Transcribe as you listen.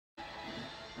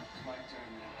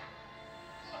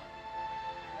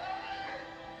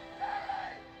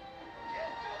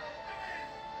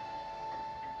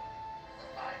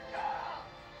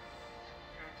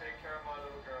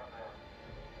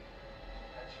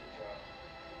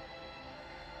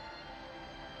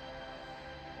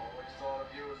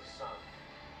you as a son.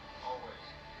 Always.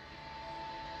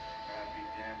 I'd be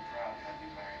damn proud to have you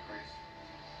marry Grace.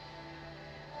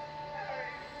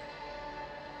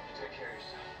 You take care of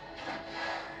yourself.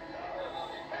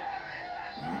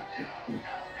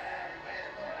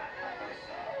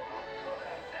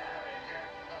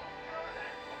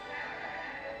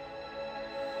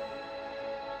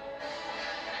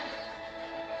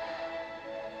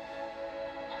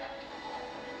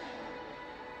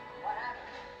 What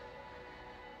happened?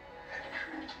 That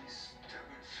creepy,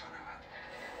 stupid son of a...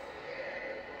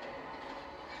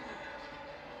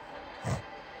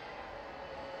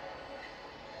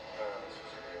 This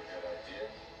was a real good idea.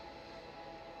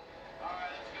 All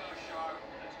right, let's go, Sharp.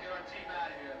 Let's get our team out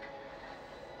of here.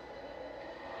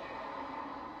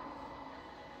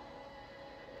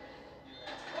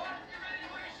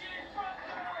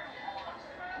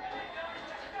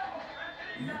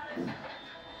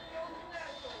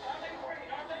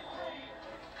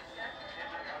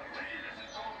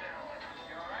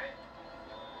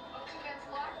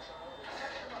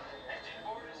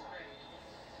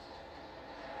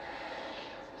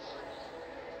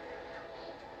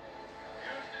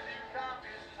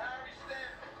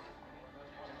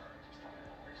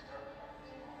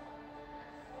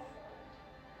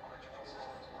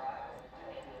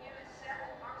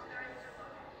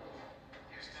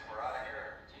 Houston, we're out of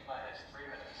here. T-minus 3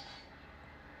 minutes.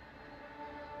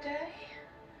 Daddy?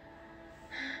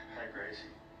 Hi,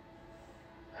 Gracie.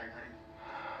 Hi, honey.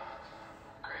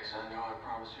 Grace, I know I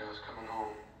promised you I was coming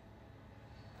home.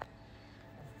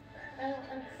 I don't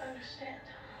understand.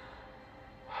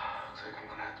 Looks like I'm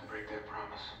gonna have to break that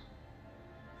promise.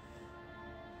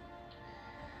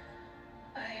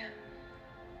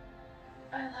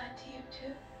 I lied to you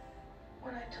too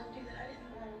when I told you that I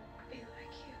didn't want to be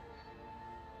like you.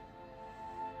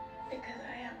 Because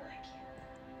I am like you.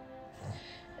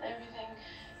 And everything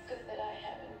good that I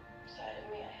have inside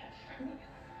of me, I have from you.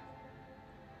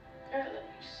 I love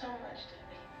you so much,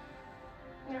 Daddy.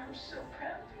 And I'm so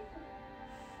proud of you.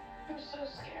 I'm so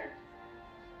scared.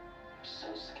 I'm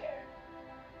so scared.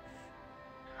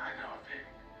 I know it, baby.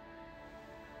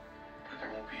 But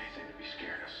there won't be anything to be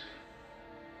scared of soon.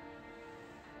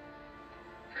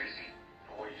 Gracie,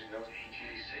 I want you to know that AJ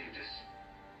saved us.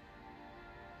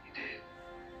 He did.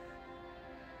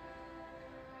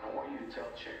 I want you to tell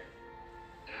Che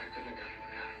that I couldn't have done it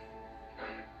without him.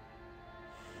 Done it.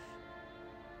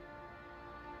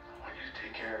 I want you to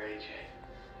take care of AJ.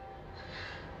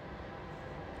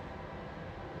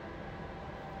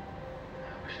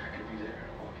 I wish I could be there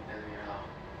walking down your hall.